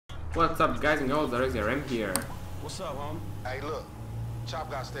What's up, guys and girls? There is RM here. What's up, homie? Hey, look.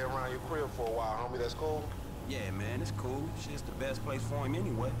 Chop got to stay around your crib for a while, homie. That's cool? Yeah, man, it's cool. Shit's the best place for him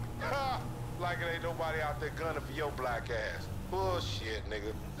anyway. Like it ain't nobody out there gunning for your black ass. Bullshit,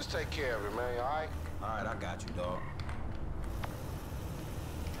 nigga. Just take care of it, man, all right? All right, I got you, dog.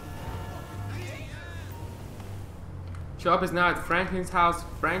 Chop is now at Franklin's house.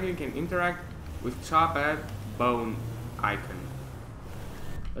 Franklin can interact with Chop at bone icon.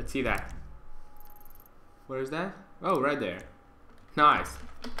 Let's see that. Where is that? Oh, right there. Nice.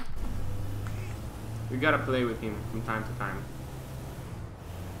 We gotta play with him from time to time.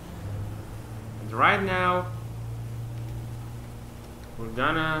 And right now, we're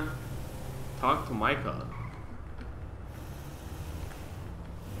gonna talk to Michael.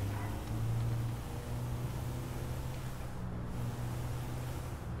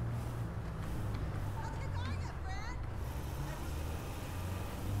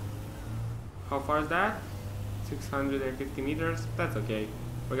 How far is that? 650 meters? That's okay.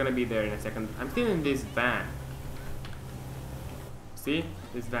 We're gonna be there in a second. I'm still in this van. See?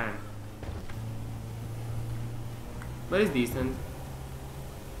 This van. But it's decent.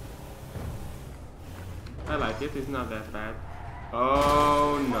 I like it. It's not that bad.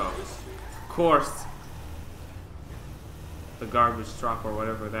 Oh no. Of course. The garbage truck or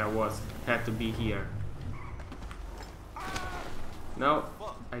whatever that was had to be here. No,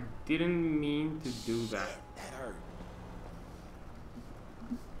 I didn't mean to do that. That hurt.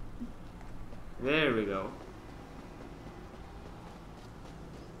 There we go.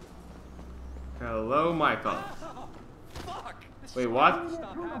 Hello, Michael. Fuck! Wait, what?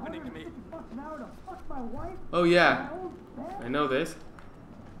 Stop happening to me. Oh yeah, I know this.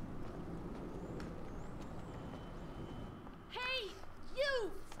 Hey,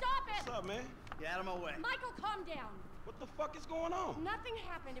 you! Stop it! What's up, man? Get out of my way. Michael, calm down. What the fuck is going on? Nothing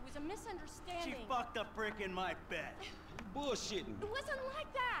happened. It was a She misunderstanding. fucked a brick in my bed. Bullshitting. It wasn't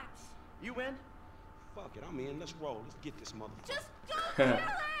like that. You in? Fuck it, I'm in. Let's roll. Let's get this motherfucker. Just don't kill him!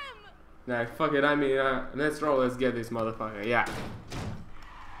 Nah, fuck it. I mean, let's roll. Let's get this motherfucker. Yeah.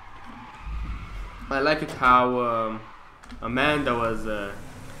 I like it how Amanda was. You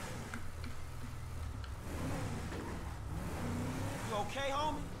okay,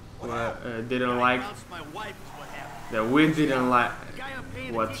 homie? Didn't like Bounced my wife is what happened. that we didn't like Guy I'm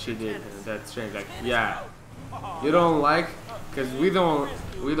paying what to she teach did. tennis. That's strange. Like, yeah, you don't like, cause we don't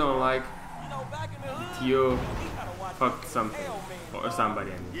like you fucked something or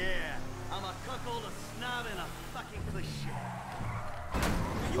somebody. I mean. Yeah, I'm a cuckold, a snob, and a fucking cliche.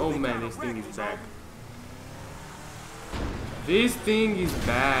 Oh man, this thing is bad. This thing is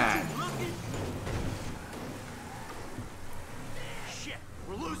bad. Looking? Shit,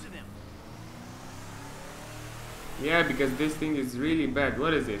 we're losing him. Yeah, because this thing is really bad.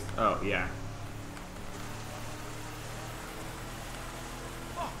 What is this? Oh yeah.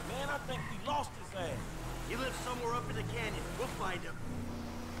 Fuck, man, I think we lost his ass. He lives somewhere up in the canyon. We'll find him.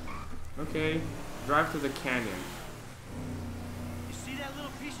 Okay, drive to the canyon. You see that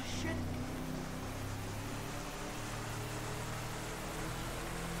little piece of shit?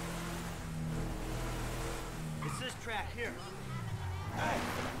 It's this track here. Hey,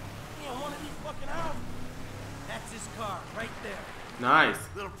 he in one of these fucking houses. That's his car, right there. Nice.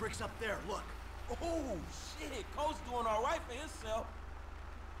 Little bricks up there, look. Oh, shit. Coach doing all right for himself.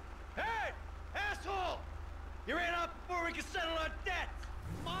 Hey! Asshole! You ran out before we could settle our debts!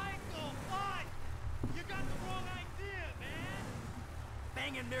 Michael, what? You got the wrong idea, man!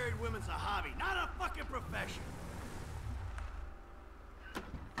 Banging married women's a hobby, not a fucking profession.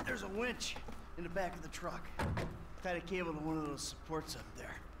 There's a winch in the back of the truck. Tied a cable to one of those supports up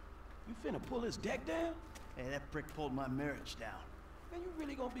there. You finna pull his deck down? Hey, that brick pulled my marriage down. Man, you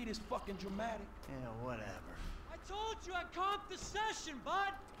really gonna be this fucking dramatic? Yeah, whatever. I told you I'd comp the session,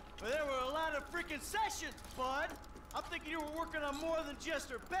 bud! Well, there were a lot of freaking sessions, bud! I'm thinking you were working on more than just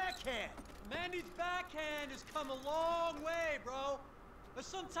her backhand. Mandy's backhand has come a long way, bro. But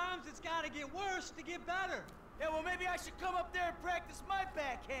sometimes it's gotta get worse to get better. Yeah, well, maybe I should come up there and practice my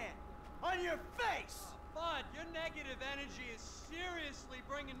backhand. On your face! Bud, your negative energy is seriously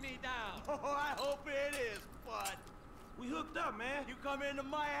bringing me down. Oh, I hope it is, bud. We hooked up, man. You come into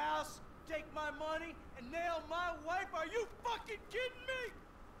my house, take my money, and nail my wife? Are you fucking kidding me?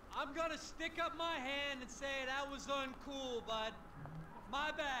 I'm gonna stick up my hand and say that was uncool, bud.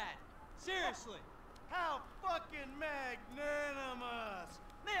 My bad. Seriously. How fucking magnanimous!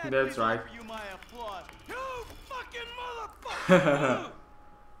 May I That's please right. offer you my applause? You fucking motherfucker!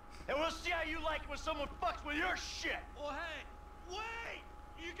 And we'll see how you like it when someone fucks with your shit. Well, hey, wait!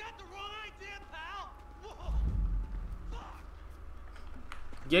 You got the wrong idea, pal. Whoa. Fuck.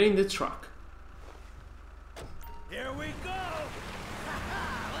 Get in the truck. Here we go!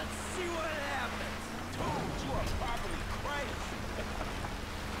 Let's see what happens! Dude, you are probably crazy.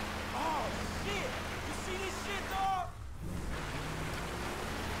 Oh, shit. You see this shit, dog?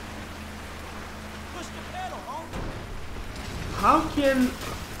 Push the pedal, homie. How can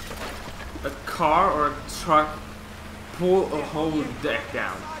a car or a truck pull a whole deck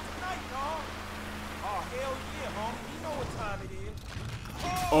down? Oh, hell yeah, homie. You know what time it is.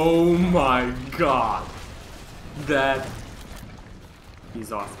 Oh my god. That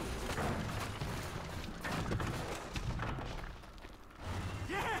is awesome.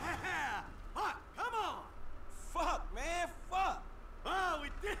 Yeah! Come on! Fuck, man, fuck. Oh, we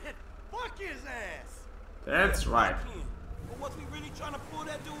did it! Fuck his ass! That's right. Fuck him. But was we really trying to pull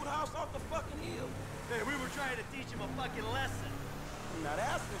that dude's house off the fucking hill? Hey, we were trying to teach him a fucking lesson. Now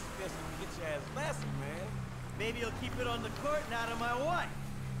that's expensive to get your ass lesson, man. Maybe he'll keep it on the court and out of my wife.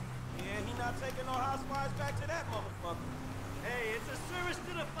 Yeah, he not taking no housewives back to that motherfucker. Hey, it's a service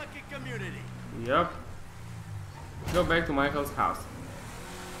to the fucking community. Yep. Go back to Michael's house.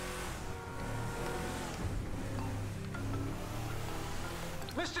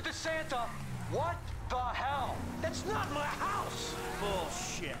 Mr. DeSanta, what the hell? That's not my house.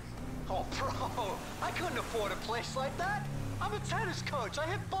 Bullshit. Oh, bro, I couldn't afford a place like that. I'm a tennis coach. I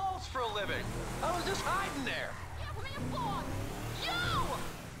hit balls for a living. I was just hiding there. Give me a phone. You!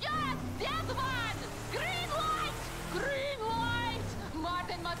 Yes, that one! Green light! Green light!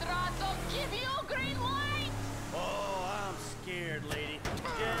 Martin Madrazo, give you green light! Oh, I'm scared, lady.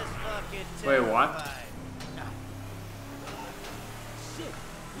 Just fucking Wait, what? terrified. Shit,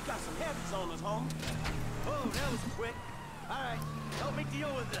 we got some heavies on us, homie. Oh, that was quick. All right, help me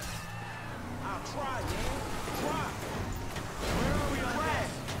deal with this. I'll try, man. Try. Where are we on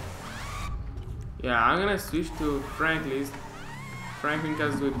this? Yeah, I'm gonna switch to Franklin's. Franklin,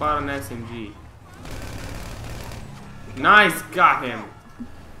 because we bought an SMG. Nice, got him.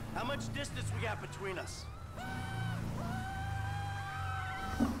 How much distance we got between us?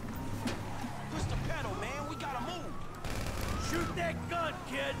 Push the pedal, man. We gotta move. Shoot that gun,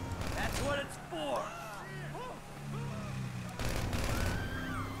 kid. That's what it's for.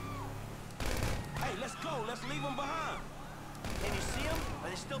 Hey, let's go. Let's leave them behind. Can you see them? Are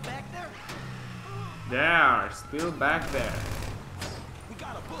they still back there? They are still back there. We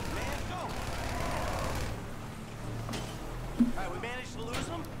got a book, man. Go. All right, we managed to lose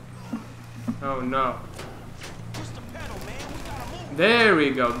them. Oh no. Push the pedal, man. We gotta move. There we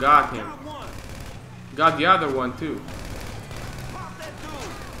go, got him. Got one. Got the other one too. Pop that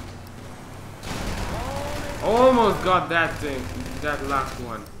dude. Almost got that thing, that last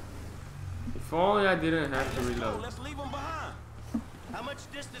one. If only I didn't have to Let's go. reload. Let's leave them behind. How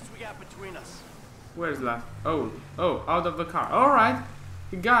much distance we got between us? Where's last? Oh, out of the car. All right,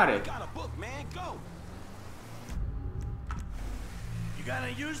 you got it. Got a book, man. Go. You gonna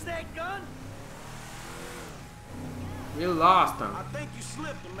use that gun? We lost him. I think you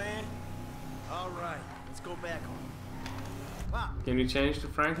slipped him, man. All right, let's go back home. Wow, Can we change to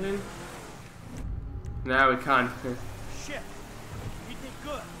Franklin? No, we can't. shit. You did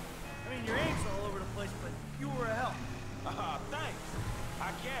good. I mean, your aim's all over the place, but you were a help. Thanks.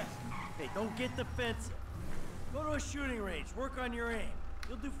 I guess. Hey, don't get defensive. Go to a shooting range, work on your aim.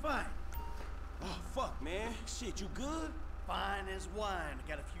 You'll do fine. Oh, fuck, man. Shit, you good? Fine as wine.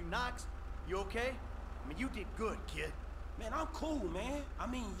 Got a few knocks. You okay? I mean, you did good, kid. Man, I'm cool, man. I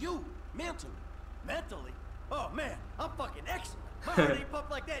mean, you. Mentally. Mentally? Oh, man, I'm fucking excellent. My heart ain't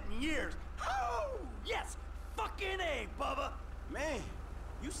pumped like that in years. Oh, yes. Fucking A, Bubba. Man,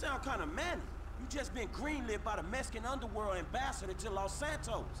 you sound kind of manic. You just been greenlit by the Mexican underworld ambassador to Los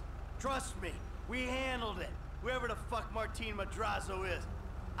Santos. Trust me, we handled it. Whoever the fuck Martin Madrazo is,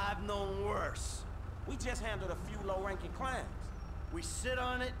 I've known worse. We just handled a few low-ranking crimes. We sit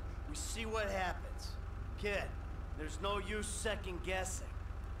on it, we see what happens. Kid, there's no use second guessing.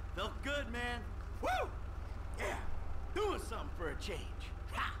 Felt good, man. Woo! Yeah, doing something for a change.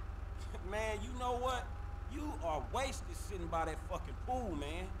 Ha! Man, you know what? You are wasted sitting by that fucking pool,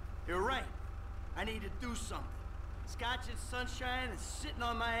 man. You're right. I need to do something. Scotch and sunshine and sitting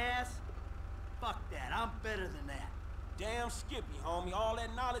on my ass? Fuck that, I'm better than that. Damn Skippy, homie. All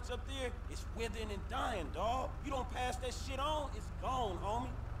that knowledge up there is withering and dying, dawg. You don't pass that shit on, it's gone, homie.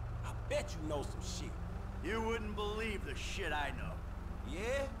 I bet you know some shit. You wouldn't believe the shit I know.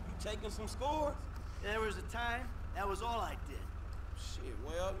 Yeah? You taking some scores? There was a time, that was all I did. Shit,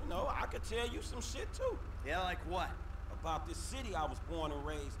 well, you know, I could tell you some shit, too. Yeah, like what? About this city I was born and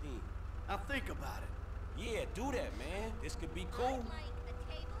raised in. Now think about it. Yeah, do that, man. This could be cool. I'd like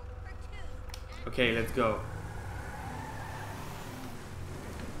a table for two. Okay, let's go.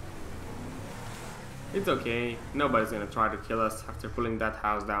 It's okay. Nobody's gonna try to kill us after pulling that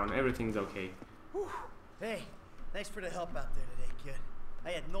house down. Everything's okay. Whew. Hey, thanks for the help out there today, kid.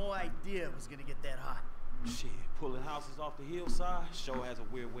 I had no idea it was gonna get that hot. Shit, pulling houses off the hillside sure has a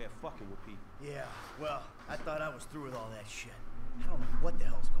weird way of fucking with people. Yeah, well, I thought I was through with all that shit. I don't know what the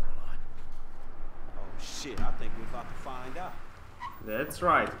hell's going on. Oh shit, I think we're about to find out. That's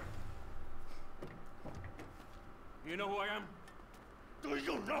right. You know who I am? Do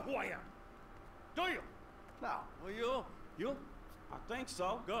you know who I am? Do you? No. Well, you? I think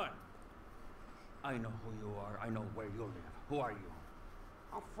so. Good. I know who you are. I know where you live. Who are you?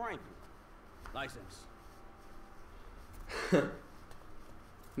 I'm Franklin. License.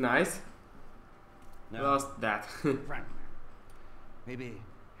 Nice. No. Lost that. Franklin. Maybe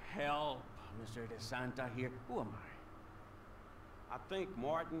help Mr. DeSanta here. Who am I? I think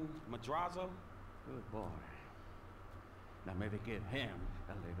Martin Madrazo. Good boy. Now maybe give him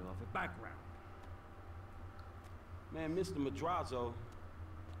a little of a background. Man, Mr. Madrazo...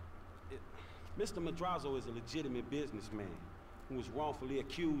 Mr. Madrazo is a legitimate businessman who was wrongfully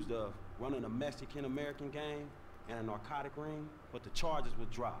accused of running a Mexican-American gang and a narcotic ring, but the charges were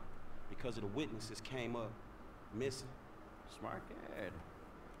dropped because of the witnesses came up missing. Smart kid.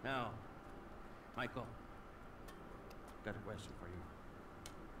 Now, Michael, got a question for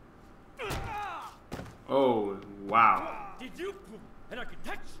you. Oh, wow. Did you put an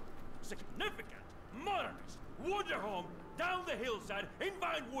architectural, significant, modernist wonder home down the hillside in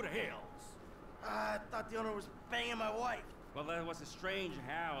Vinewood Hills? I thought the owner was banging my wife. Well, that was a strange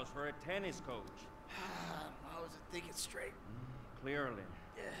house for a tennis coach. I wasn't thinking straight. Clearly.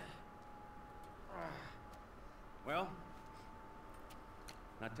 Well,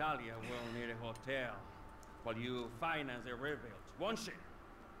 Natalia will need a hotel while you finance the rebuild, won't she?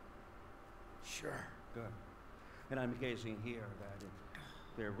 Sure. Good. And I'm guessing here that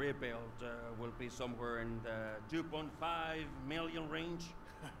the rebuild will be somewhere in the 2.5 million range.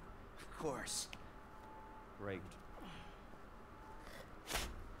 Of course. Great.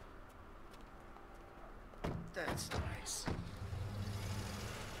 That's nice.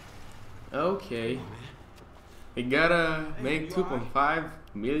 Okay. We gotta make $2.5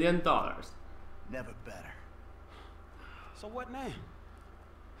 million. Never better. So what now?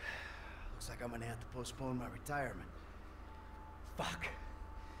 Looks like I'm gonna have to postpone my retirement. Fuck.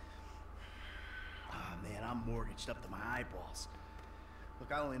 Ah, man, I'm mortgaged up to my eyeballs.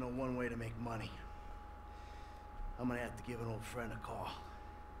 Look, I only know one way to make money. I'm gonna have to give an old friend a call.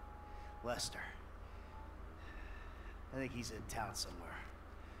 Lester. I think he's in town somewhere.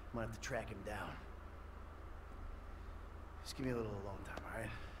 I'm gonna have to track him down. Just give me a little alone time, all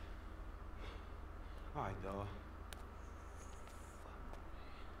right? All right, dawg.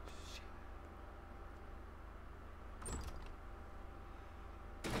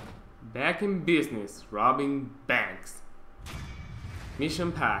 Back in business, robbing banks.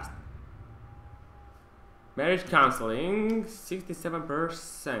 Mission passed. Marriage counseling,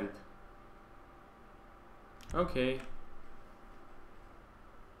 67%. Okay.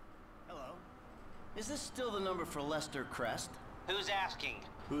 Hello. Is this still the number for Lester Crest? Who's asking?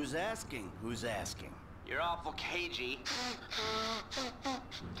 Who's asking? Who's asking? You're awful cagey.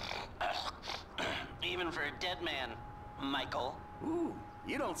 Even for a dead man, Michael. Ooh,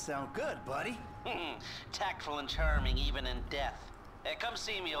 you don't sound good, buddy. Tactful and charming even in death. Come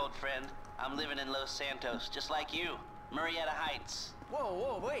see me, old friend. I'm living in Los Santos, just like you. Murrieta Heights.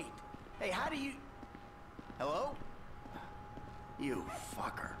 Whoa, wait. Hey, how do you... Hello? You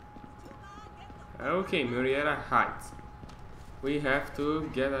fucker. Okay, Murrieta Heights. We have to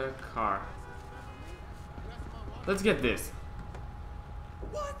get a car. Let's get this.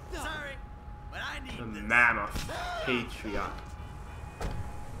 What the? Sorry, but I need The this. Mammoth Patriot.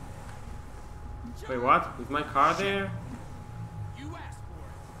 Wait, what? Is my car there? You asked for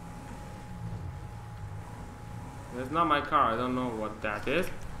it. That's not my car. I don't know what that is.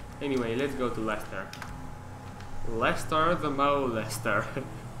 Anyway, let's go to Lester. Lester the Molester.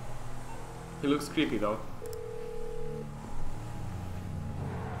 He looks creepy though.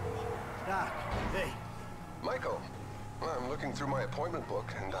 Doc, hey. Michael, I'm looking through my appointment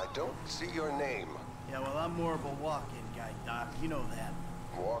book, and I don't see your name. Yeah, well, I'm more of a walk-in guy, Doc. You know that.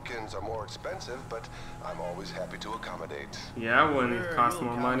 Walk-ins are more expensive, but I'm always happy to accommodate. Yeah, when it Sure, costs you'll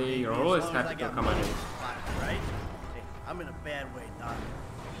more money, you're always as long as happy I to got money in accommodate. my pocket, right? Hey, I'm in a bad way, Doc.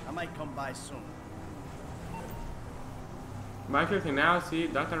 I might come by soon. Michael can now see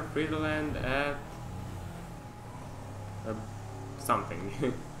Dr. Friedland at...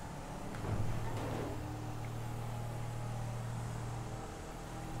 something.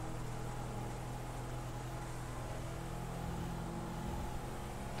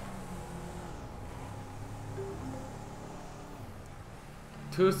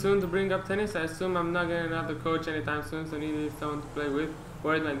 Too soon to bring up tennis? I assume I'm not getting another coach anytime soon, so needed someone to play with.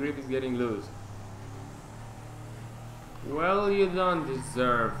 Worried my grip is getting loose. Well, you don't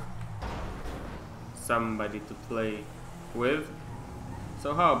deserve somebody to play with.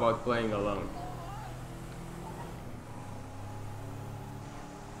 So how about playing alone?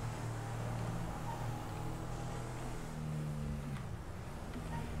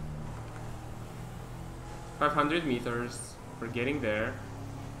 "500 meters. We're getting there."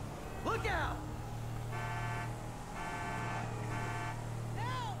 Look out!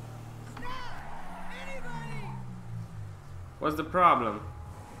 Help! Stop! Anybody! What's the problem?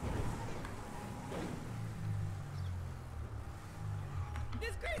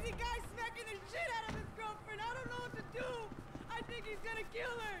 This crazy guy's smacking the shit out of his girlfriend. I don't know what to do. I think he's gonna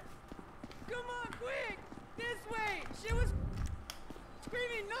kill her. Come on, quick! This way! She was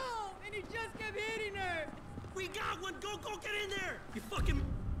screaming no, and he just kept hitting her. We got one! Go get in there! You fucking...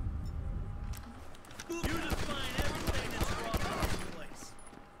 You just find everything that's wrong with this place.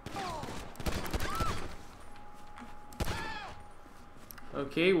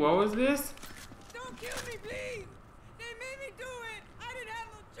 Okay, what was this? Don't kill me, please! They made me do it! I didn't have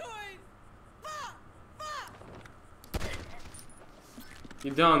no choice! Fuck!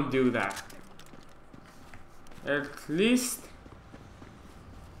 You don't do that. At least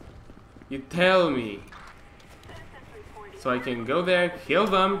you tell me, so I can go there, kill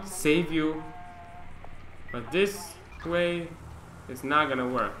them, save you. But this way, it's not gonna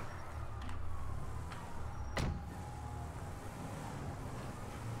work.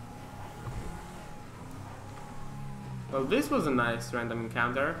 Well, this was a nice random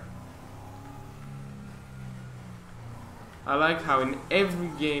encounter. I like how in every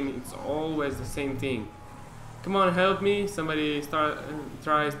game it's always the same thing. Come on, help me. Somebody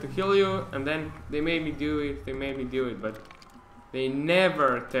tries to kill you, and then they made me do it, but they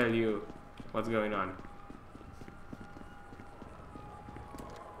never tell you what's going on.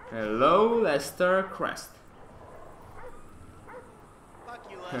 Hello, Lester Crest. Fuck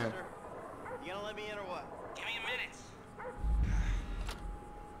you, Lester. You gonna let me in or what? Give me a minute.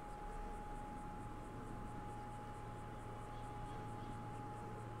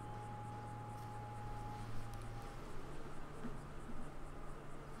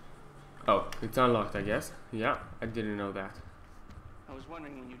 Oh, it's unlocked, I guess. Yeah, I didn't know that. I was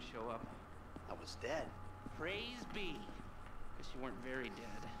wondering when you'd show up. I was dead. Praise be. Guess you weren't very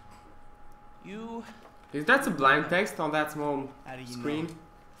dead. You... Is that a blind text on that small How do you screen? know?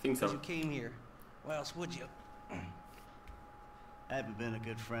 I think Because so. you came here. Why else would you? I haven't been a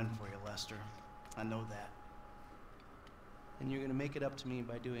good friend for you, Lester. I know that. And you're gonna make it up to me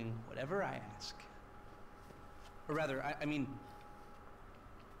by doing whatever I ask. Or rather, I mean,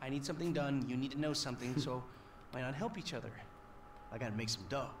 I need something done, you need to know something, so why not help each other? I gotta make some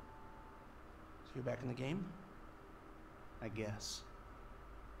dough, So you're back in the game? I guess.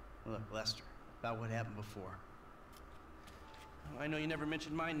 Look, Lester, about what happened before. I know you never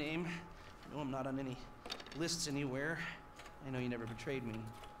mentioned my name. I know I'm not on any lists anywhere. I know you never betrayed me.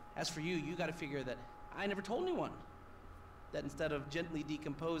 As for you, you gotta figure that I never told anyone. That instead of gently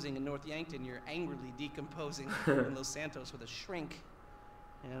decomposing in North Yankton, you're angrily decomposing in Los Santos with a shrink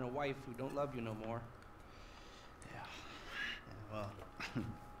and a wife who don't love you no more. Yeah, well,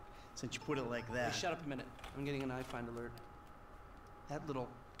 since you put it like that... Hey, shut up a minute. I'm getting an iFind alert. That little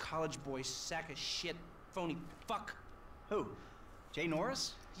college boy sack of shit, phony fuck. Who? Jay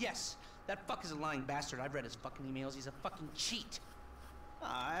Norris? Yes, that fuck is a lying bastard. I've read his fucking emails. He's a fucking cheat.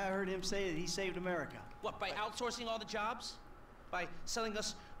 I heard him say that he saved America. What, by outsourcing all the jobs? By selling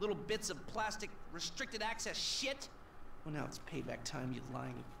us little bits of plastic restricted access shit? Well, now it's payback time, you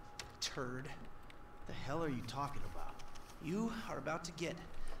lying turd. The hell are you talking about? You are about to get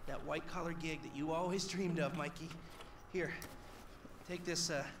that white-collar gig that you always dreamed of, Mikey. Here, take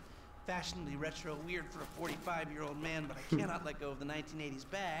this fashionably retro weird for a 45-year-old man, but I cannot let go of the 1980s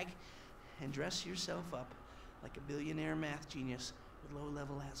bag, and dress yourself up like a billionaire math genius with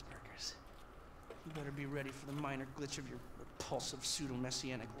low-level Asperger's. You better be ready for the minor glitch of your repulsive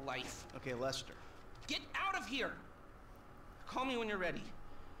pseudo-messianic life. Okay, Lester. Get out of here! Call me when you're ready.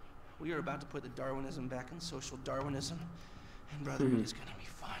 We are about to put the Darwinism back in social Darwinism, and brother, it is gonna be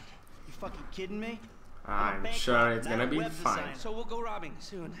fun. You fucking kidding me? I'm sure it's gonna be fine. So we'll go robbing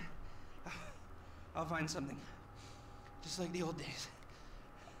soon. I'll find something. Just like the old days.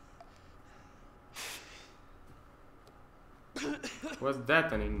 Was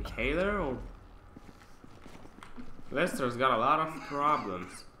that an inhaler or... Lester's got a lot of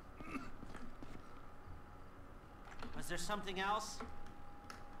problems. Was there something else?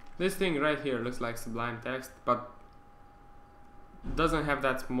 This thing right here looks like sublime text, but doesn't have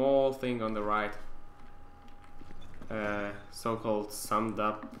that small thing on the right. So-called summed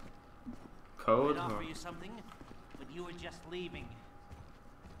up code. I'd offer you something, but you were just leaving.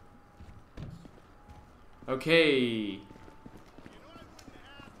 Okay.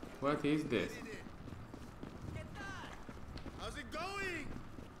 What is this? How's it going?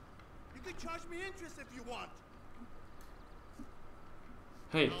 You can charge me interest if you want.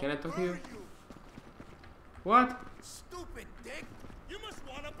 Hey, can I talk to you? What? Stupid dick! You must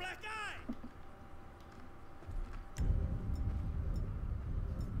want a black eye!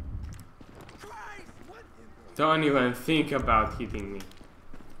 Christ, what in the... Don't even think about hitting me.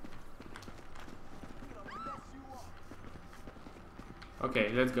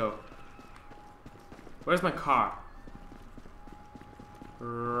 Okay, let's go. Where's my car?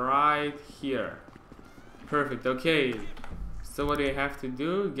 Right here. Perfect, okay. So what do I have to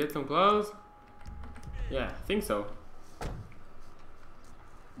do? Get some clothes? Yeah, I think so.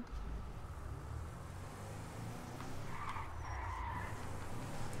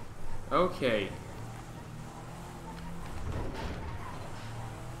 Okay.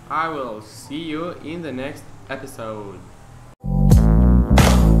 I will see you in the next episode.